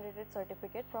e-generated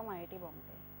certificate from IIT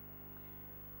Bombay.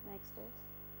 Next is,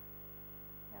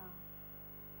 yeah.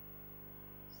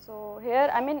 So here,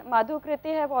 I mean,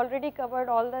 Madhukriti have already covered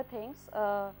all the things.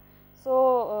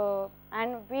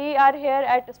 And we are here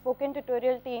at Spoken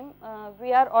Tutorial team.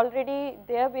 We are already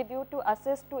there with you to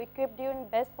assist, to equip you in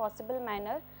best possible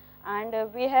manner. And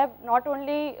we have not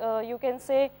only you can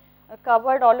say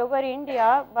covered all over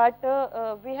India, but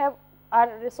we have our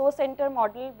resource center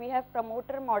model, we have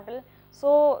promoter model.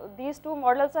 So these two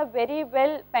models are very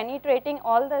well penetrating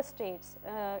all the states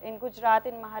in Gujarat,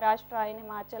 in Maharashtra, in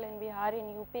Himachal, in Bihar,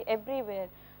 in UP, everywhere.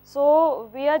 So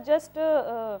we are just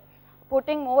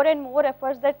putting more and more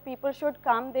efforts that people should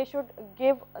come, they should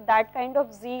give that kind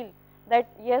of zeal that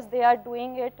yes, they are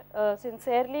doing it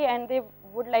sincerely and they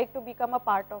would like to become a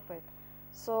part of it.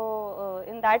 So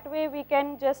in that way we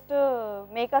can just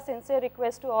make a sincere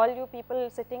request to all you people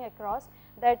sitting across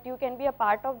that you can be a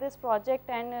part of this project,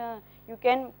 and you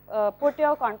can put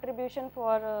your contribution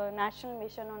for National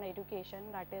Mission on Education,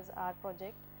 that is our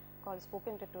project called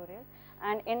Spoken Tutorial.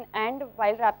 And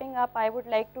while wrapping up, I would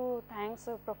like to thank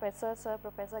Professor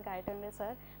Gayatri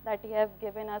sir, that he have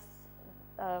given us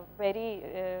very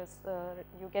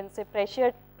you can say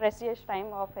precious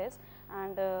time of his,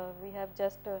 and we have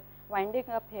just winding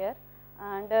up here.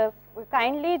 And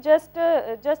kindly just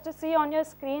see on your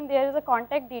screen, there is a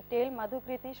contact detail,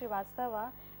 Madhukriti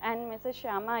Srivastava and Mrs.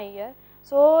 Shyama Iyer.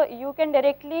 So you can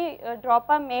directly drop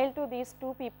a mail to these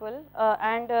two people,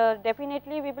 and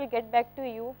definitely we will get back to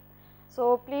you.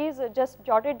 So please just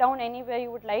jot it down anywhere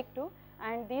you would like to,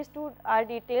 and these two are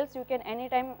details. You can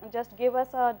anytime just give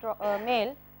us a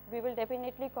mail. We will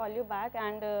definitely call you back,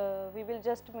 and we will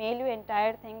just mail you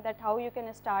entire thing that how you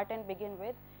can start and begin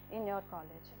with in your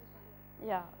college.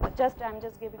 Yeah, I'm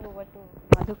just giving over to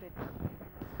Madhukriti.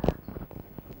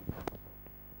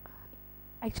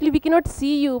 Actually, we cannot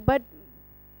see you, but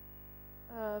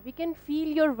we can feel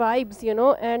your vibes, you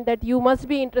know, and that you must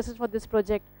be interested for this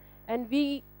project.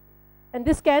 And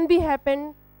this can be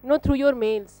happen, you know, through your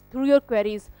mails, through your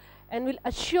queries, and we'll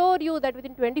assure you that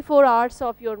within 24 hours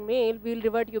of your mail, we will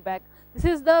revert you back. This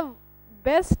is the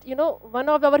best, you know, one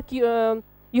of our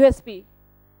USP,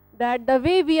 that the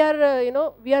way we are, you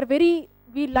know,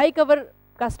 we like our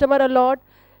customer a lot.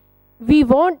 We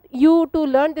want you to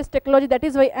learn this technology. That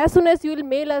is why as soon as you will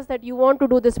mail us that you want to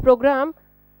do this program,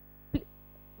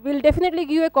 we'll definitely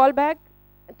give you a call back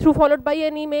followed by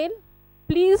an email.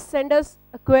 Please send us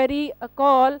a query, a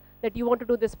call that you want to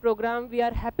do this program. We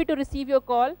are happy to receive your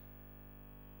call.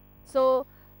 So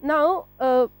now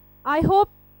I hope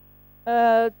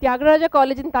Tyagaraja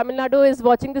College in Tamil Nadu is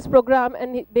watching this program,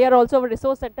 and they are also our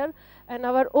resource center, and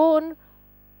our own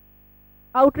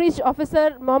outreach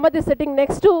officer Mohammed is sitting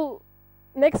next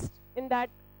in that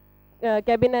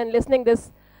cabin and listening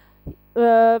this.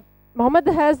 Mohammed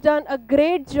has done a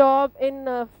great job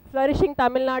in flourishing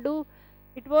Tamil Nadu.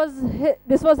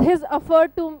 This was his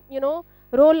effort to, you know,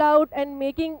 roll out and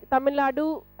making Tamil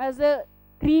Nadu as a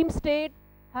cream state,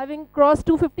 having crossed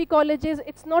 250 colleges.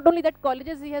 It's not only that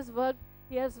colleges he has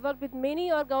worked with many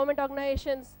government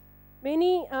organizations,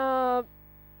 many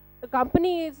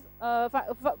companies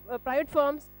private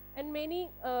firms and many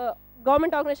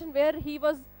government organizations where he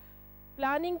was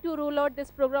planning to roll out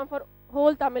this program for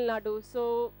whole Tamil Nadu.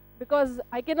 So because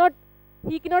he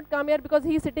cannot come here because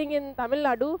he is sitting in Tamil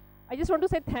Nadu, I just want to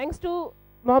say thanks to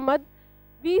Mohammed.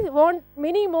 We want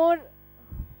many more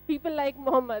people like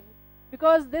Mohammed,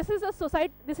 because this is a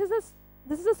society, this is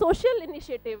a social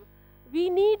initiative. We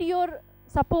need your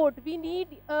support, we need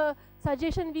a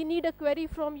suggestion, we need a query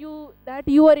from you that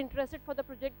you are interested for the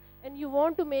project and you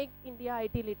want to make India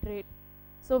IT literate.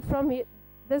 So from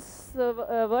this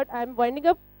word I am winding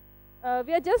up.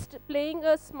 We are just playing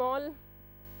a small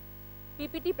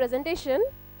PPT presentation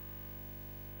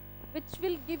which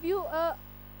will give you a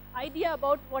idea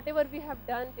about whatever we have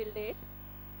done till date.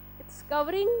 It's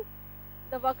covering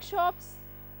the workshops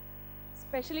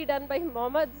specially done by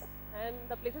Mohammed and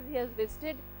the places he has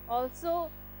visited. Also,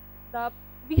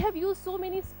 we have used so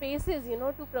many spaces,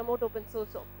 to promote open source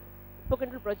spoken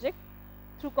Tutorial project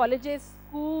through colleges,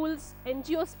 schools,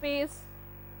 NGO space.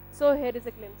 So here is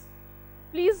a glimpse.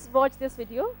 Please watch this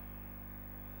video.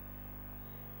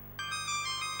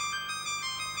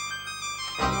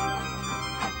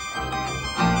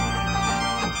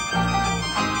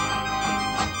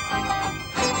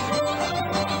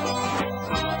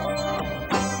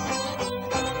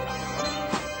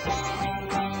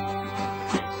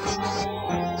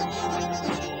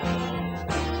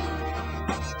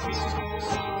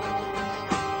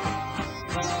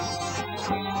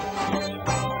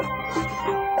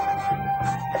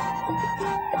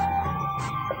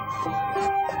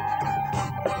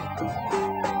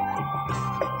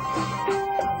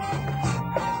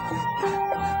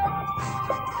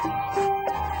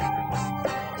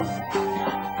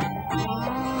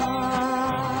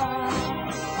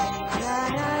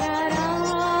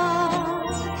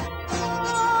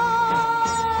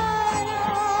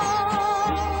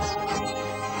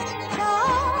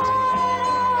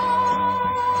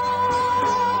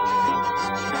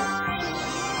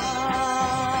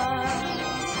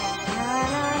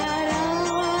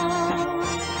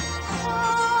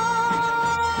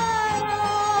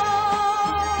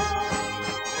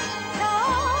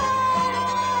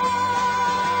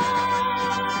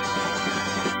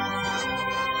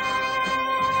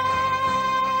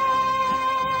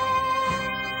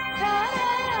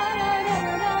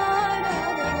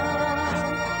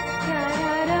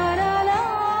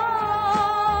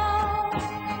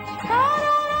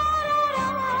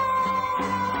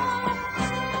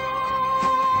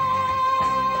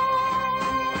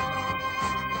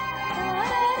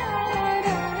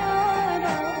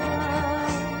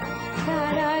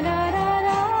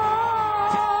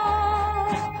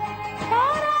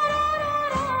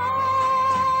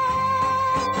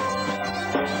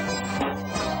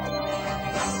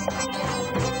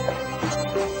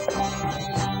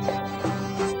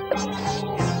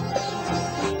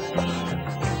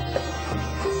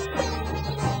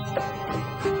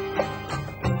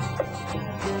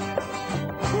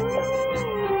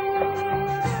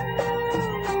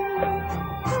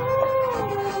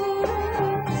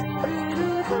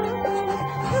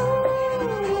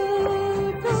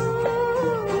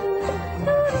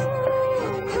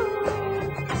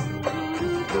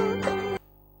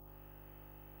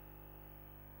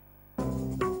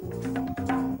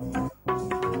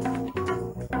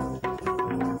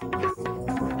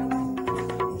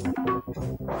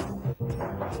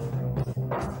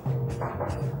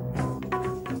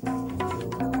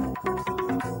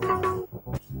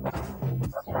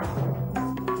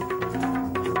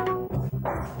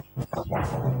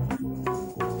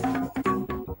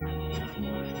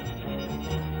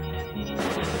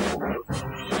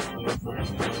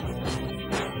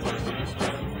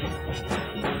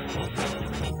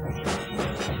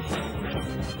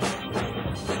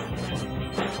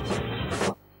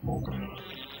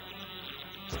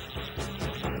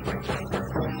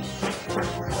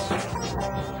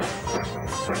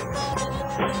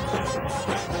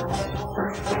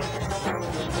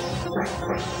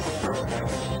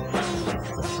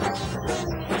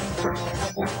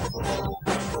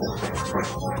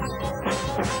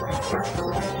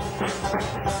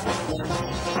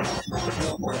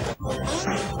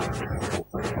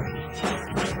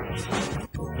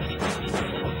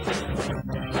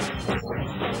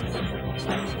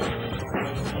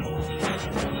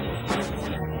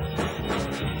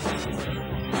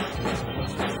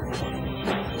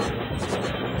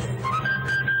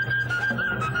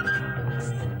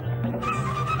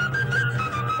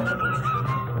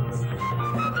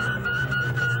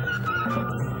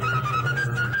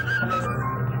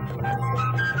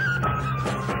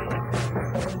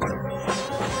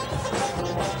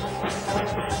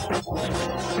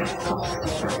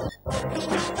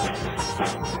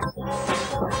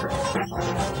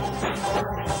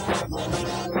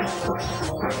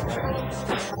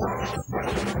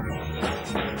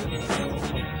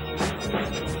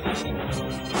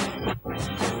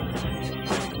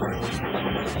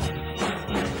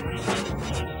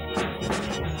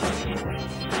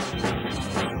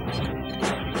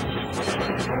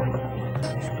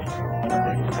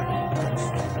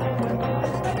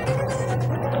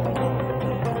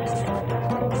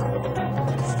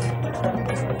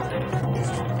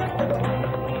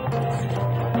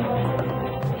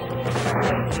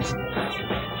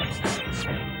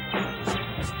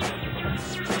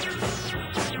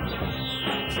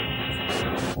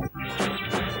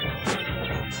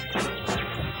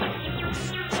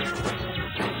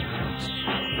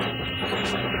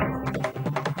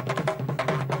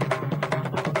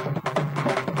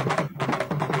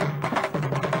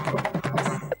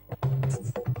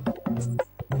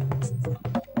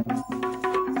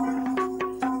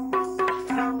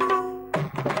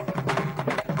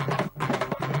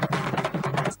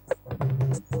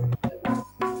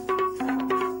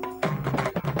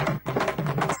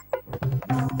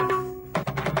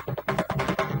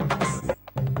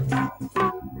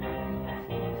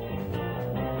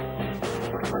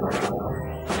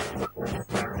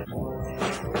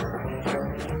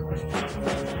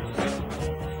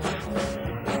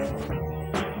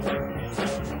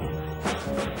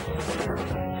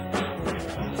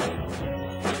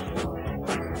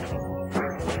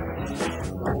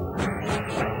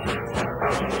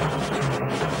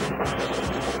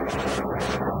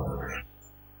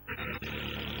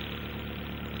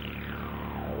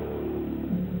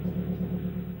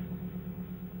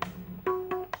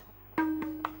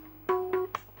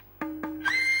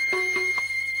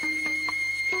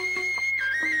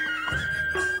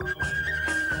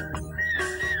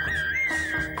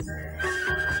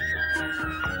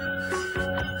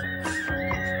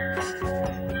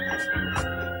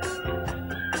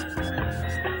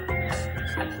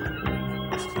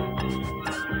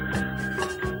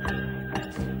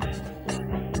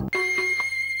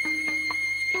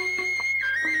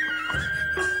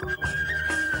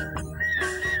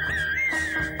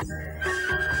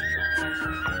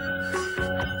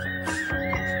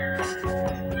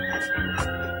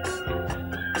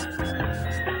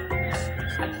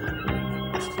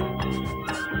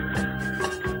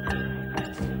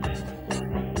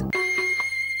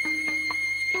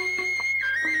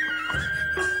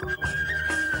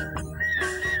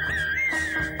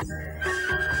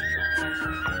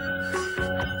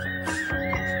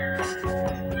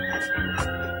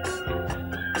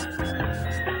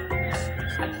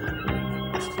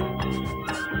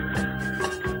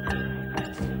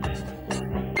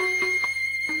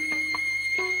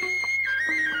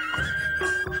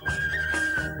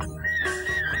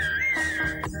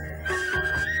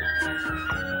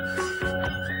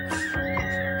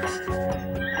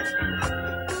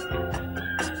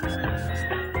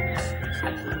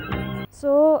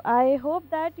 So I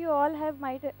hope that you all have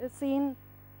might seen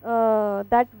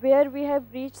that where we have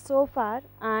reached so far,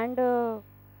 and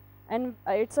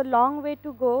it's a long way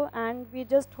to go, and we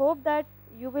just hope that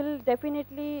you will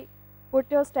definitely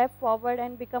put your step forward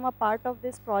and become a part of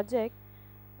this project.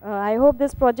 I hope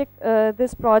this project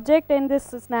and this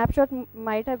snapshot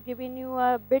might have given you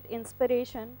a bit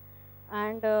inspiration,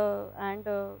 and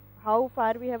how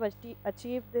far we have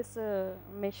achieved this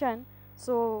mission.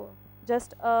 So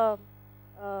just a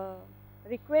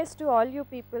request to all you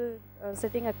people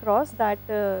sitting across that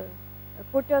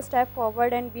put your step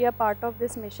forward and be a part of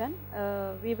this mission.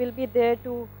 We will be there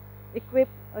to equip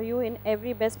you in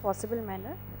every best possible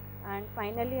manner. And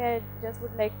finally, I just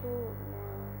would like to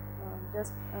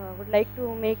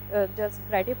just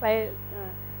gratify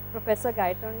Professor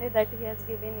Gaitonde that he has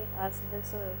given us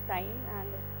this time and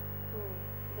to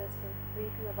just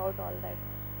brief you about all that.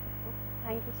 Okay.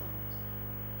 Thank you so much.